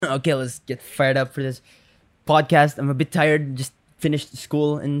Okay, let's get fired up for this podcast. I'm a bit tired. Just finished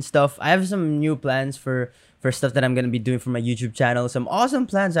school and stuff. I have some new plans for stuff that I'm gonna be doing for my YouTube channel. Some awesome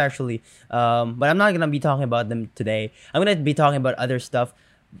plans actually. But I'm not gonna be talking about them today. I'm gonna be talking about other stuff.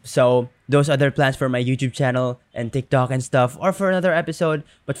 So those other plans for my YouTube channel and TikTok and stuff are for another episode.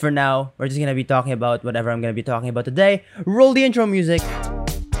 But for now, we're just gonna be talking about whatever I'm gonna be talking about today. Roll the intro music.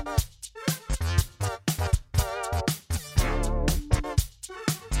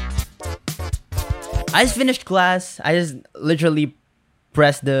 I just finished class. I just literally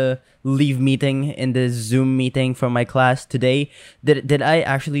pressed the leave meeting in the Zoom meeting for my class today. Did I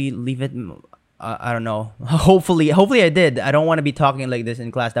actually leave it? I don't know. Hopefully I did. I don't want to be talking like this in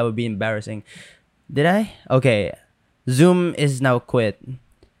class. That would be embarrassing. Did I? Okay. Zoom is now quit.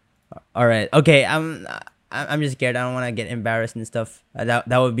 All right. Okay. I'm just scared. I don't want to get embarrassed and stuff. That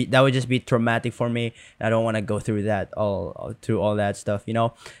would just be traumatic for me. I don't want to go through that all that stuff.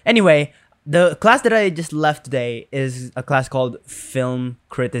 Anyway. The class that I just left today is a class called Film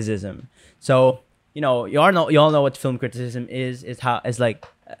Criticism. So, you all know what film criticism is. It's like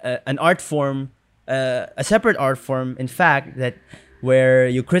an art form, a separate art form, in fact, that where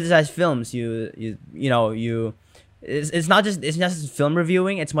you criticize films. It's not just film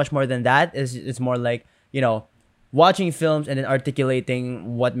reviewing. It's much more than that. It's more like, watching films and then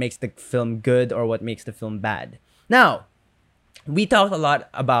articulating what makes the film good or what makes the film bad. Now, we talked a lot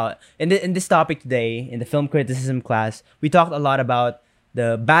about in this topic today in the film criticism class. We talked a lot about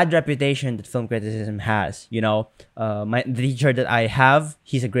the bad reputation that film criticism has. The teacher that I have,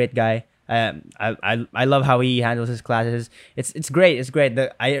 he's a great guy. I love how he handles his classes. It's great. It's great.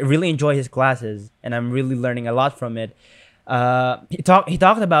 I really enjoy his classes, and I'm really learning a lot from it. He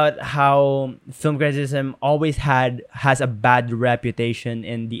talked about how film criticism always has a bad reputation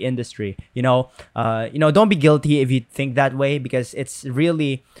in the industry. Don't be guilty if you think that way, because it's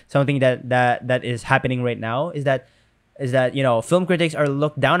really something that is happening right now. Is that film critics are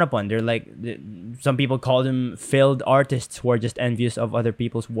looked down upon. They're like, some people call them failed artists who are just envious of other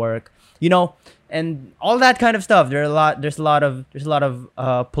people's work. And all that kind of stuff. There's a lot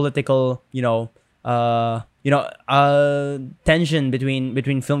of political tension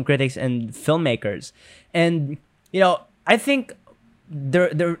between film critics and filmmakers. And I think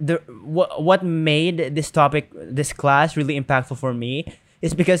what made this class really impactful for me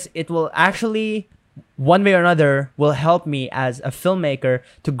is because it will actually, one way or another, will help me as a filmmaker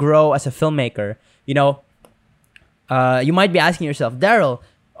to grow as a filmmaker. You might be asking yourself, Daryl,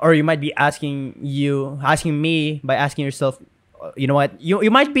 or you might be asking me by asking yourself, you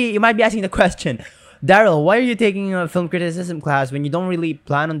might be asking the question, Daryl, why are you taking a film criticism class when you don't really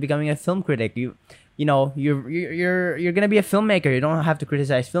plan on becoming a film critic? You're gonna be a filmmaker. You don't have to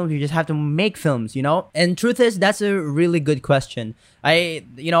criticize films. You just have to make films. And truth is, that's a really good question. I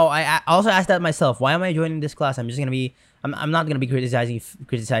also asked that myself. Why am I joining this class? I'm not gonna be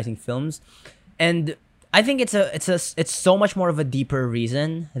criticizing films, and I think it's so much more of a deeper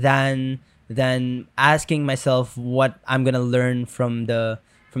reason than asking myself what I'm gonna learn from the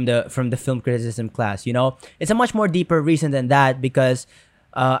film criticism class. It's a much more deeper reason than that, because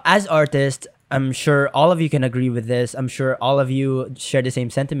as artists, I'm sure all of you can agree with this. I'm sure all of you share the same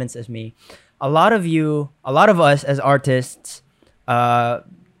sentiments as me. A lot of us as artists,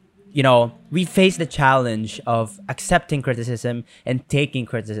 we face the challenge of accepting criticism and taking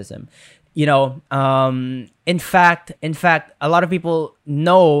criticism. In fact, a lot of people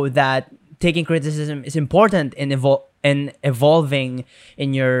know that taking criticism is important in evolving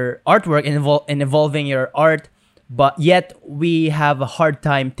in your artwork, in evolving your art, but yet we have a hard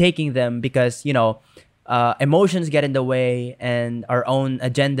time taking them because emotions get in the way, and our own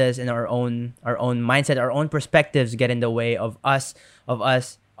agendas and our own mindset, our own perspectives get in the way of us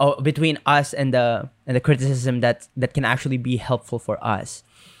between us and the criticism that can actually be helpful for us.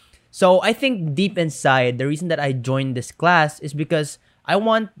 So I think deep inside, the reason that I joined this class is because I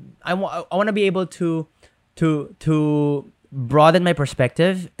want to be able to broaden my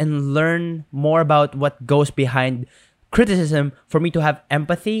perspective and learn more about what goes behind criticism, for me to have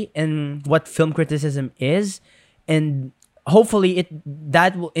empathy in what film criticism is, and hopefully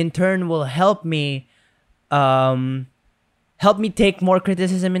that will in turn will help me take more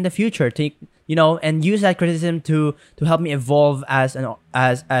criticism in the future, and use that criticism to help me evolve as an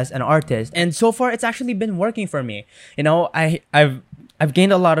artist. And so far, it's actually been working for me. I've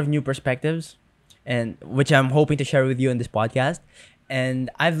gained a lot of new perspectives, and which I'm hoping to share with you in this podcast. And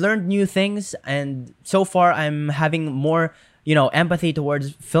I've learned new things, and so far I'm having more empathy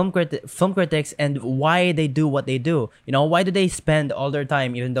towards film critics and why they do what they do. Why do they spend all their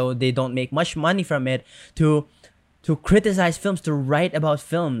time, even though they don't make much money from it, to to criticize films, to write about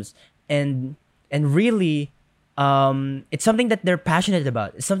films, and really, it's something that they're passionate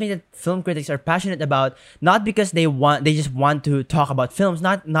about. It's something that film critics are passionate about, not because they just want to talk about films,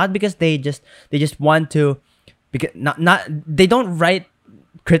 not because they just want to, because not they don't write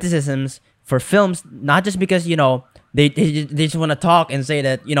criticisms for films, not just because, they just want to talk and say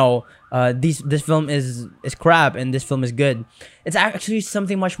that, this film is crap and this film is good. It's actually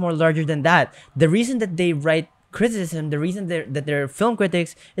something much more larger than that. The reason that they write criticism, the reason that they're film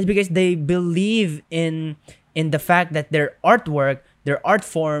critics, is because they believe in the fact that their artwork, their art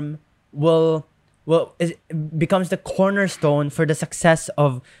form becomes the cornerstone for the success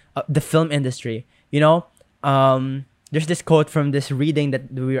of the film industry. There's this quote from this reading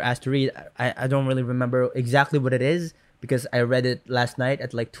that we were asked to read. I don't really remember exactly what it is because I read it last night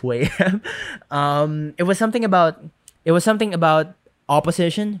at like 2 a.m. It was something about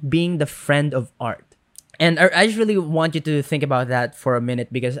opposition being the friend of art. And I just really want you to think about that for a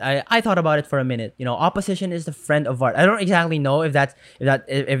minute, because I thought about it for a minute. Opposition is the friend of art. I don't exactly know if that's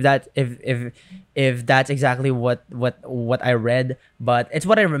exactly what I read, but it's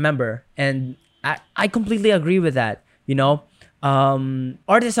what I remember, and I completely agree with that.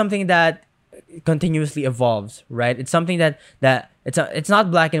 Art is something that continuously evolves, right? It's something that it's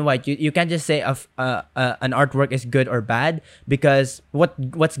not black and white. You can't just say an artwork is good or bad, because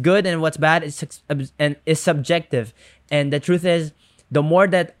what's good and what's bad is subjective. And the truth is, the more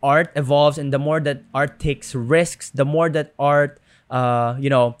that art evolves and the more that art takes risks, the more that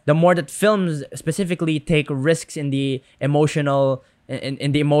the more that films specifically take risks in the emotional,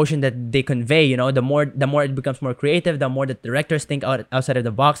 in the emotion that they convey, the more it becomes more creative, the more that directors think outside of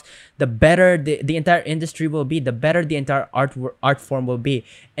the box, the better the entire industry will be, the better the entire art form will be.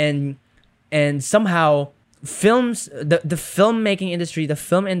 And somehow films, the filmmaking industry, the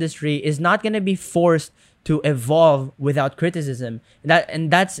film industry is not going to be forced to evolve without criticism.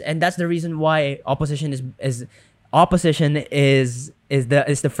 That's the reason why opposition is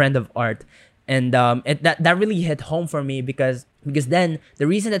the friend of art. And that really hit home for me, because then the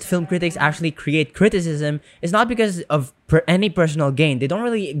reason that film critics actually create criticism is not because of any personal gain. They don't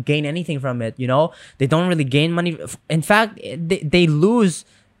really gain anything from it. They don't really gain money. In fact, they lose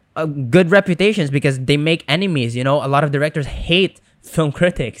good reputations because they make enemies. A lot of directors hate film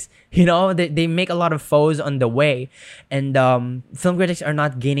critics. They make a lot of foes on the way, and film critics are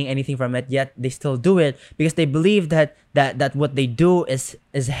not gaining anything from it, yet they still do it because they believe that what they do is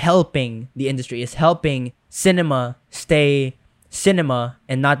helping the industry, is helping cinema stay cinema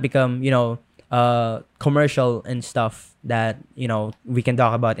and not become commercial and stuff that we can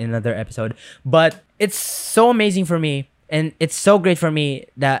talk about in another episode. But it's so amazing for me, and it's so great for me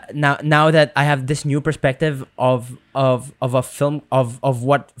that now that I have this new perspective of a film, of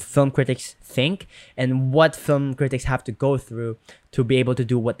what film critics think and what film critics have to go through to be able to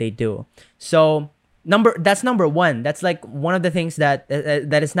do what they do. So that's number one. That's like one of the things that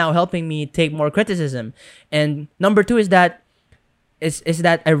is now helping me take more criticism. And number two is that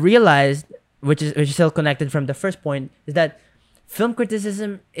I realized, which is still connected from the first point, is that film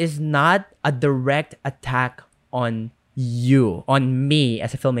criticism is not a direct attack on you, on me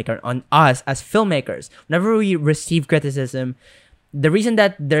as a filmmaker, on us as filmmakers. Whenever we receive criticism, the reason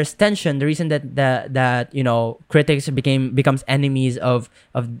that there's tension, the reason that critics becomes enemies of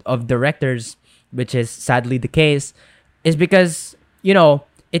directors, which is sadly the case, is because it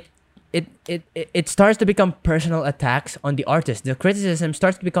starts to become personal attacks on the artist. The criticism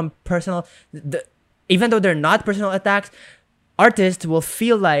starts to become personal. Even though they're not personal attacks, artists will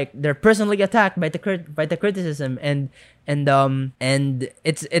feel like they're personally attacked by the criticism, and it's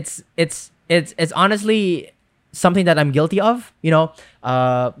honestly something that I'm guilty of.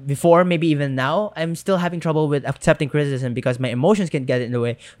 Before, maybe even now, I'm still having trouble with accepting criticism because my emotions can get in the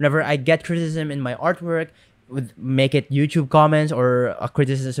way. Whenever I get criticism in my artwork, make it YouTube comments or a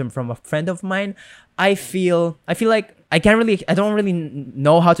criticism from a friend of mine, I feel like I don't really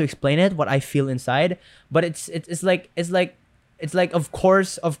know how to explain it, what I feel inside, but it's like of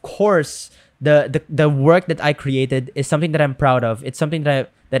course the work that I created is something that I'm proud of. It's something that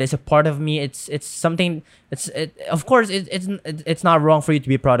is a part of me. It's something. Of course, it's not wrong for you to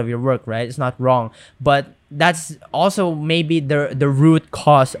be proud of your work, right? It's not wrong, but that's also maybe the root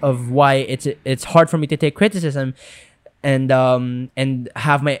cause of why it's hard for me to take criticism, and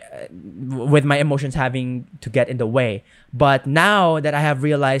have with my emotions having to get in the way. But now that I have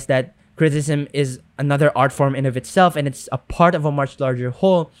realized that criticism is another art form in of itself, and it's a part of a much larger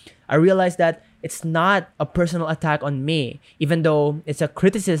whole, I realized that it's not a personal attack on me. Even though it's a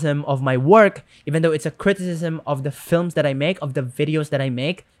criticism of my work, even though it's a criticism of the films that I make, of the videos that I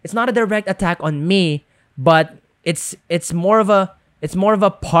make, it's not a direct attack on me, but it's more of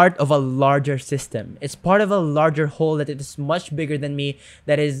a part of a larger system. It's part of a larger whole that it is much bigger than me.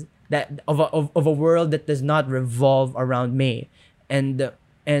 That is that of a world that does not revolve around me. And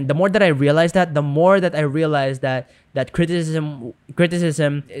the more that I realize that, the more that I realize that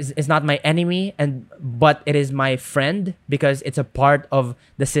criticism is not my enemy, but it is my friend, because it's a part of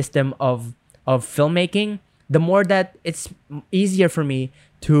the system of filmmaking. The more that it's easier for me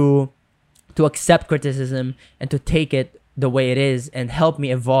to accept criticism and to take it the way it is and help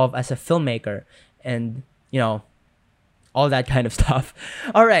me evolve as a filmmaker, and all that kind of stuff.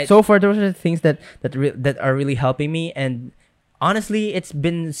 All right. So far, those are the things that are really helping me, and honestly, it's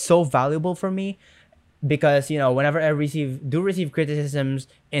been so valuable for me, because whenever I receive criticisms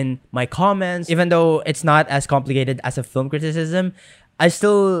in my comments, even though it's not as complicated as a film criticism, I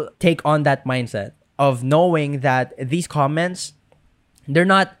still take on that mindset of knowing that these comments, they're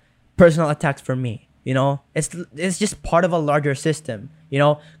not personal attacks for me. It's just part of a larger system.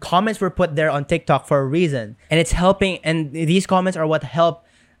 Comments were put there on TikTok for a reason, and it's helping. And these comments are what help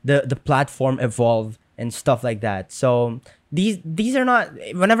the platform evolve and stuff like that. So these are not.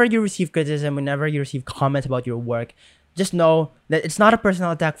 Whenever you receive criticism, whenever you receive comments about your work, just know that it's not a personal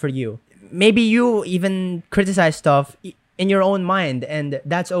attack for you. Maybe you even criticize stuff in your own mind, and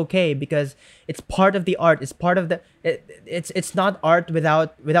that's okay, because it's part of the art. It's part of it's not art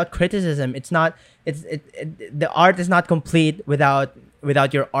without criticism. The art is not complete without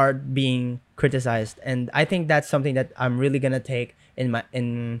your art being criticized. And I think that's something that I'm really gonna take in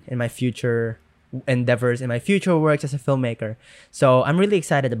my future endeavors, in my future works as a filmmaker. So I'm really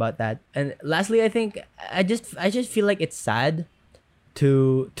excited about that. And lastly, I think I just feel like it's sad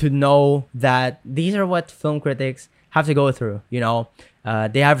to know that these are what film critics have to go through.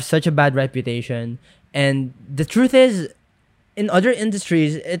 They have such a bad reputation, and the truth is, in other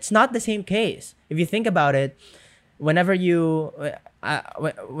industries, it's not the same case. If you think about it, whenever you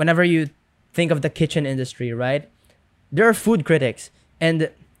think of the kitchen industry, right? There are food critics, and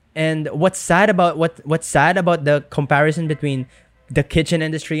what's sad about the comparison between the kitchen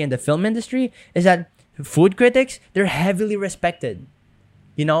industry and the film industry is that food critics, they're heavily respected.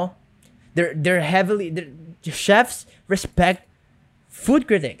 Chefs respect food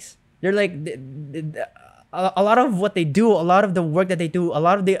critics. They're like a lot of what they do, a lot of the work that they do, a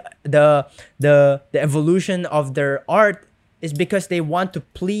lot of the evolution of their art is because they want to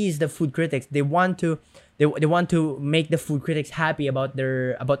please the food critics. They want to make the food critics happy about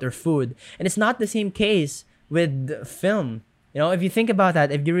their food. And it's not the same case with film. If you think about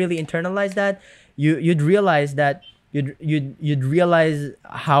that, if you really internalize that, you'd realize that you'd realize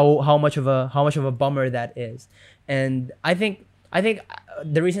how much of a bummer that is. And I think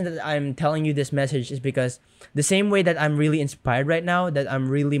the reason that I'm telling you this message is because the same way that I'm really inspired right now, that I'm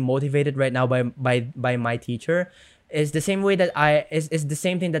really motivated right now by my teacher, is the same way that is the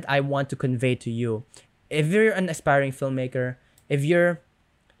same thing that I want to convey to you. If you're an aspiring filmmaker, if you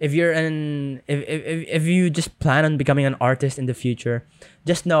just plan on becoming an artist in the future,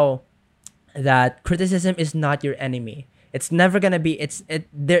 just know that criticism is not your enemy. It's never gonna be.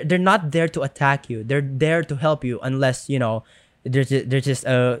 They're not there to attack you. They're there to help you, unless there's just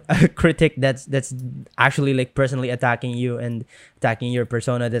a critic that's actually like personally attacking you and attacking your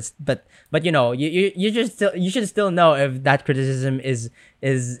persona. But you should still know if that criticism is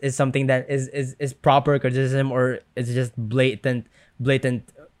something that is proper criticism, or it's just blatant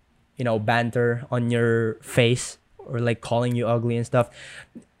banter on your face, or like calling you ugly and stuff.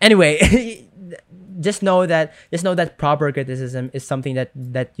 Anyway, just know that proper criticism is something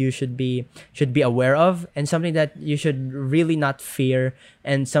that you should be aware of, and something that you should really not fear,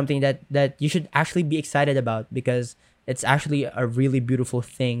 and something that you should actually be excited about, because it's actually a really beautiful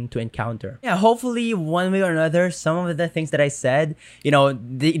thing to encounter. Yeah, hopefully one way or another, some of the things that I said,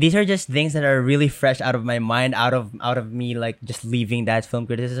 these are just things that are really fresh out of my mind, out of me, like just leaving that film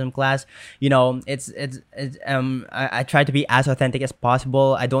criticism class. I try to be as authentic as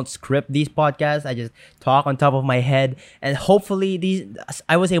possible. I don't script these podcasts. I just talk on top of my head, and hopefully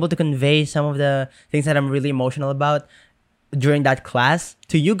I was able to convey some of the things that I'm really emotional about during that class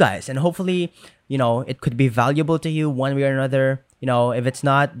to you guys, and hopefully it could be valuable to you one way or another. If it's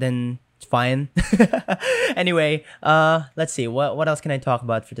not, then it's fine. Anyway, let's see. What else can I talk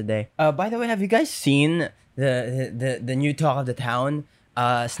about for today? By the way, have you guys seen the new talk of the town,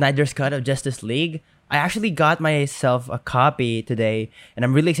 Snyder's Cut of Justice League? I actually got myself a copy today, and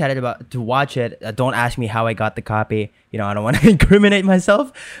I'm really excited to watch it. Don't ask me how I got the copy. I don't want to incriminate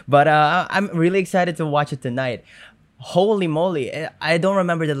myself, but I'm really excited to watch it tonight. Holy moly, I don't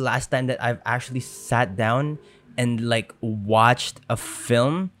remember the last time that I've actually sat down and like watched a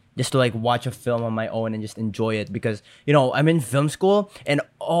film just to like watch a film on my own and just enjoy it, because you know I'm in film school and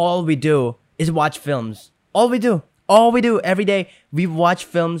all we do is watch films. All we do every day, we watch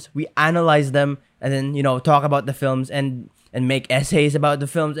films, we analyze them, and then you know talk about the films and make essays about the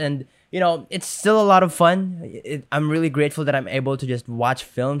films. And you know it's still a lot of fun. I'm really grateful that I'm able to just watch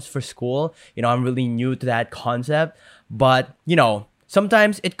films for school. You know, I'm really new to that concept, but you know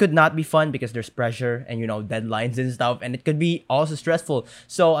sometimes it could not be fun because there's pressure and you know deadlines and stuff, and it could be also stressful.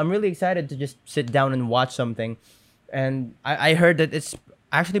 So I'm really excited to just sit down and watch something. And I heard that it's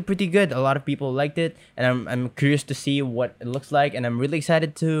actually pretty good. A lot of people liked it, and I'm curious to see what it looks like, and I'm really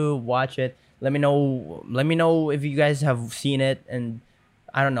excited to watch it. Let me know if you guys have seen it, and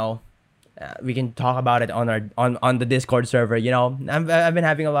I don't know. We can talk about it on our on the Discord server. You know, I've been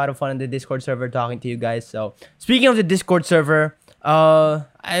having a lot of fun on the Discord server talking to you guys. So speaking of the Discord server,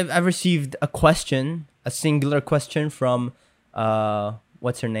 I've received a question, a singular question from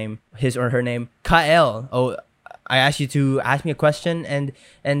what's her name, his or her name, Kael. Oh, I asked you to ask me a question, and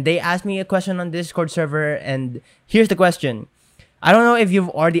they asked me a question on the Discord server, and here's the question. I don't know if you've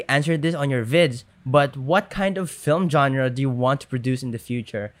already answered this on your vids, but what kind of film genre do you want to produce in the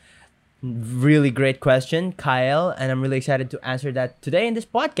future? Really great question, Kyle, and I'm really excited to answer that today in this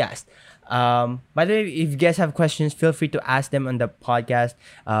podcast. By the way, if you guys have questions, feel free to ask them on the podcast.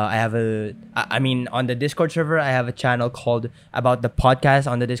 I mean, on the Discord server, I have a channel called About the Podcast.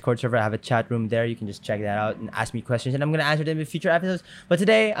 On the Discord server, I have a chat room there. You can just check that out and ask me questions, and I'm gonna answer them in future episodes. But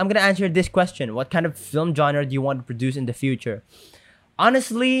today, I'm gonna answer this question: what kind of film genre do you want to produce in the future?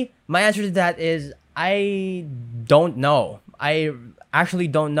 Honestly, my answer to that is I don't know. I actually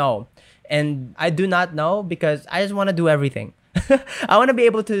don't know. And I do not know because I just want to do everything. I want to be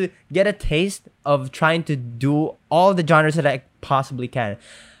able to get a taste of trying to do all the genres that I possibly can.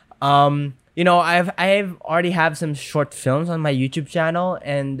 You know, I've already have some short films on my YouTube channel,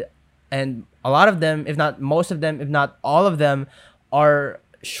 and a lot of them, if not most of them, if not all of them, are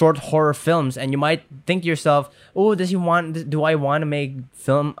short horror films. And you might think to yourself, oh, do I want to make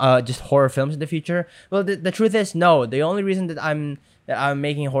just horror films in the future? Well, the truth is no. The only reason that I'm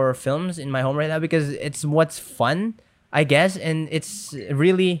making horror films in my home right now because it's what's fun, I guess. And it's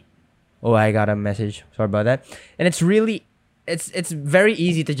really, oh, I got a message, sorry about that. And it's really, it's very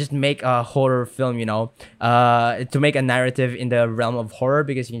easy to just make a horror film, you know, to make a narrative in the realm of horror,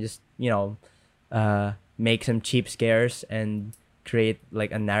 because you can just, you know, make some cheap scares and create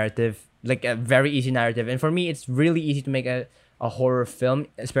like a narrative, like a very easy narrative. And for me, it's really easy to make a horror film,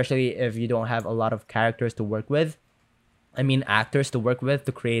 especially if you don't have a lot of characters to work with. I mean, actors to work with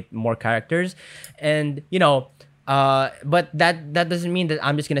to create more characters. And you know, but that doesn't mean that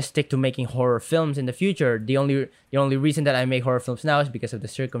I'm just gonna stick to making horror films in the future. The only reason that I make horror films now is because of the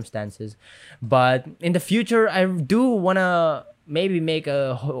circumstances. But in the future, I do wanna maybe make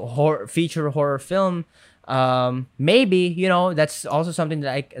a feature horror film. Maybe, you know, that's also something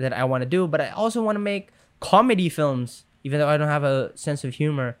that I want to do. But I also want to make comedy films, even though I don't have a sense of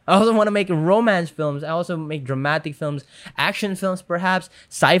humor. I also want to make romance films. I also make dramatic films, action films, perhaps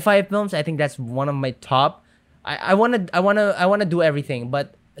sci-fi films. I think that's one of my top. I want to do everything.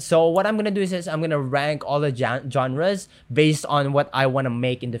 But so what I'm gonna do is I'm gonna rank all the genres based on what I want to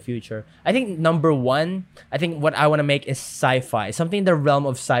make in the future. I think number one, I think what I want to make is sci-fi, something in the realm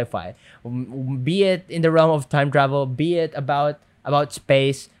of sci-fi, be it in the realm of time travel, be it about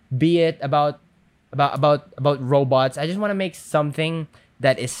space, be it about robots. I just want to make something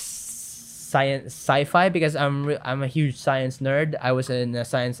that is sci-fi because I'm a huge science nerd. I was in a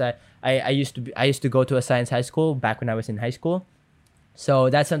science. I used to go to a science high school back when I was in high school. So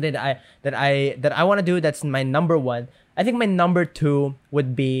that's something that I want to do. That's my number one. I think my number two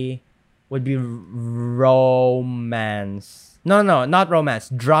would be romance. No, not romance.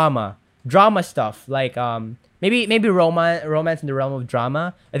 Drama stuff, like maybe romance in the realm of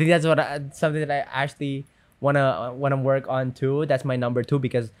drama. I think that's something that I actually wanna work on too. That's my number two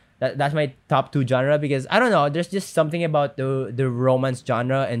because that's my top two genre, because I don't know, there's just something about the romance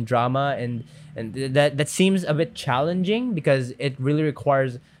genre and drama and that seems a bit challenging because it really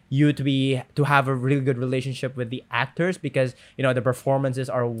requires you to have a really good relationship with the actors, because you know the performances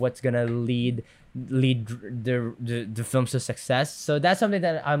are what's gonna lead the films to success. So that's something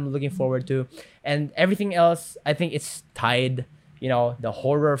that I'm looking forward to, and everything else I think it's tied. You know, the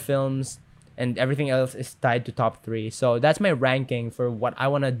horror films and everything else is tied to top three. So that's my ranking for what I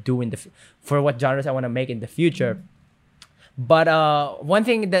want to do for what genres I want to make in the future. But one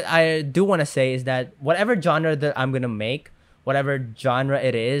thing that I do want to say is that whatever genre that I'm gonna make, whatever genre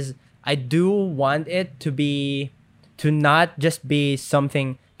it is, I do want it to not just be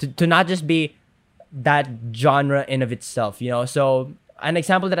something, to not just be that genre in of itself, you know. So an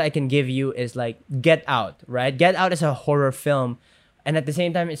example that I can give you is like Get Out, right? Get Out is a horror film, and at the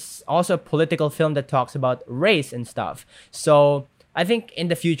same time, it's also a political film that talks about race and stuff. So I think in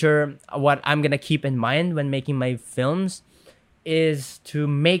the future, what I'm gonna keep in mind when making my films is to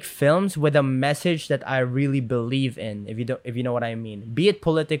make films with a message that I really believe in. If you know what I mean, be it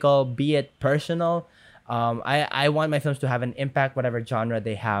political, be it personal. I want my films to have an impact, whatever genre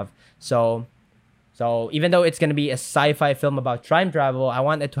they have. So even though it's gonna be a sci-fi film about time travel, I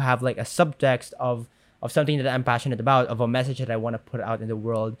want it to have like a subtext of something that I'm passionate about, of a message that I want to put out in the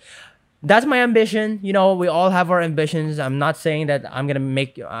world. That's my ambition. You know, we all have our ambitions. I'm not saying that I'm gonna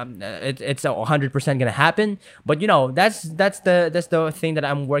make it's 100% gonna happen, but you know, that's the thing that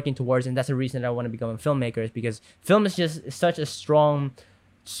I'm working towards, and that's the reason that I want to become a filmmaker, is because film is just such a strong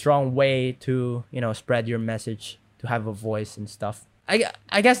way to, you know, spread your message, to have a voice and stuff.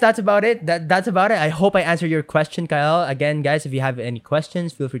 I guess that's about it. That's about it. I hope I answered your question, Kyle. Again, guys, if you have any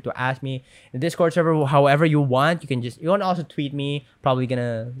questions, feel free to ask me in the Discord server, however you want. You can also tweet me. Probably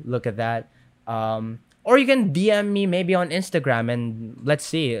gonna look at that. Or you can DM me maybe on Instagram, and let's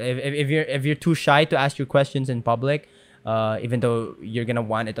see if you're too shy to ask your questions in public. Even though you're gonna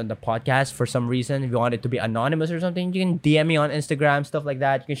want it on the podcast for some reason, if you want it to be anonymous or something, you can DM me on Instagram, stuff like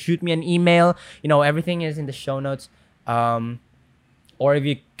that. You can shoot me an email. You know, everything is in the show notes. Or if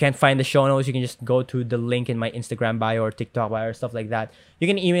you can't find the show notes, you can just go to the link in my Instagram bio or TikTok bio or stuff like that. You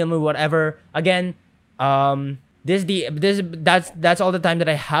can email me, whatever. Again, that's all the time that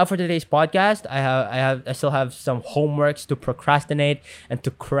I have for today's podcast. I still have some homeworks to procrastinate and to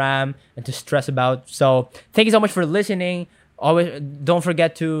cram and to stress about. So thank you so much for listening. Always don't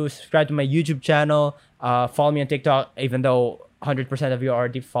forget to subscribe to my YouTube channel. Follow me on TikTok, even though 100% of you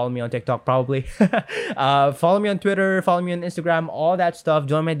already follow me on TikTok, probably. Follow me on Twitter, follow me on Instagram, all that stuff.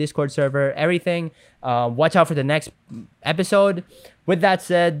 Join my Discord server, everything. Watch out for the next episode. With that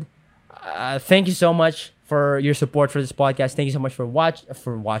said, thank you so much for your support for this podcast. Thank you so much for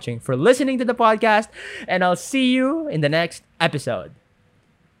watching, for listening to the podcast, and I'll see you in the next episode.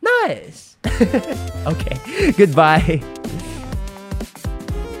 Nice. Okay. Goodbye.